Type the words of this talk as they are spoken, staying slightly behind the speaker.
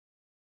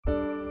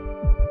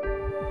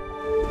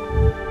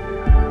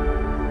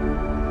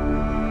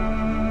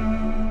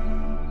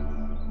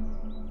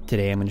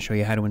Today I'm going to show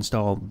you how to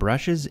install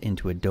brushes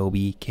into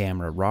Adobe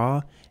Camera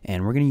RAW,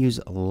 and we're going to use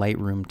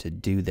Lightroom to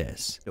do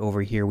this.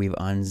 Over here we've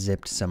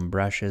unzipped some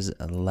brushes.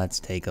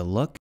 Let's take a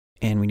look.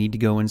 And we need to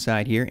go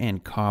inside here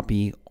and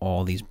copy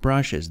all these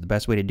brushes. The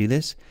best way to do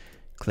this,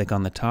 click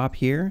on the top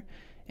here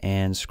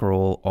and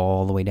scroll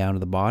all the way down to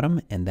the bottom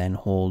and then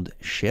hold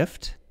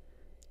Shift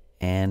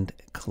and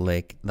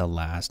click the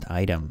last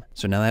item.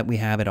 So now that we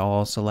have it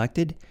all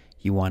selected,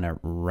 you want to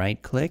right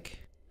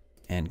click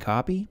and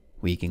copy.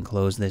 We can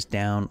close this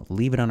down,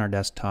 leave it on our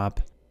desktop.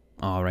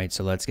 All right,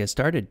 so let's get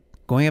started.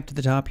 Going up to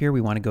the top here,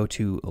 we want to go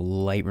to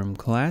Lightroom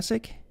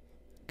Classic,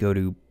 go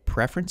to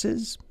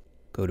Preferences,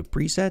 go to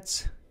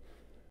Presets,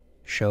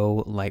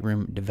 Show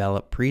Lightroom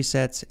Develop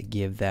Presets,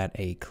 give that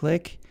a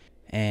click.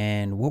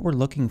 And what we're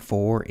looking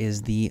for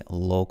is the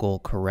local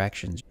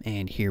corrections.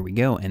 And here we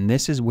go. And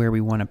this is where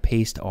we want to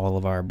paste all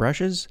of our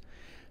brushes.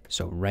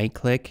 So right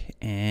click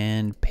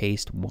and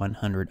paste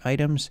 100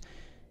 items.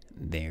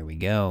 There we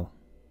go.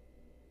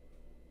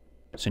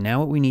 So now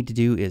what we need to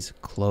do is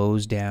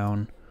close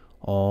down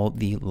all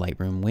the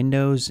Lightroom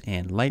windows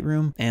and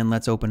Lightroom, and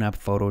let's open up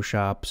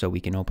Photoshop so we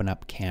can open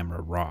up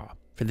Camera RAW.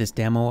 For this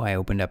demo, I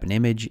opened up an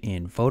image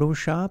in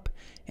Photoshop,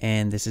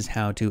 and this is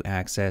how to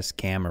access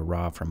Camera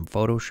RAW from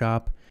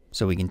Photoshop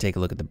so we can take a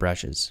look at the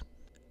brushes.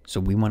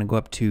 So we want to go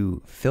up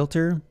to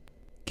Filter,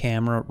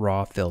 Camera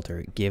RAW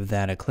Filter, give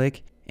that a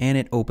click, and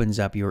it opens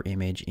up your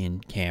image in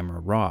Camera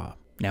RAW.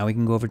 Now we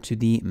can go over to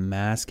the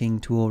masking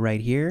tool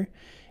right here.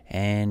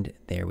 And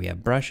there we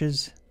have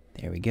brushes.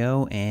 There we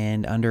go.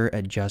 And under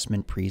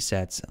adjustment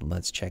presets,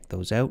 let's check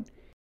those out.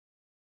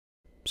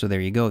 So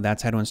there you go.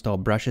 That's how to install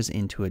brushes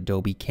into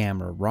Adobe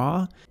Camera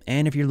RAW.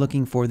 And if you're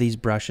looking for these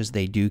brushes,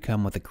 they do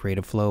come with a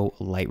Creative Flow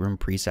Lightroom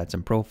presets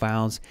and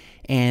profiles.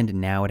 And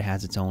now it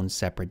has its own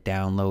separate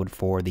download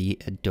for the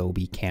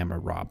Adobe Camera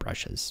RAW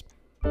brushes.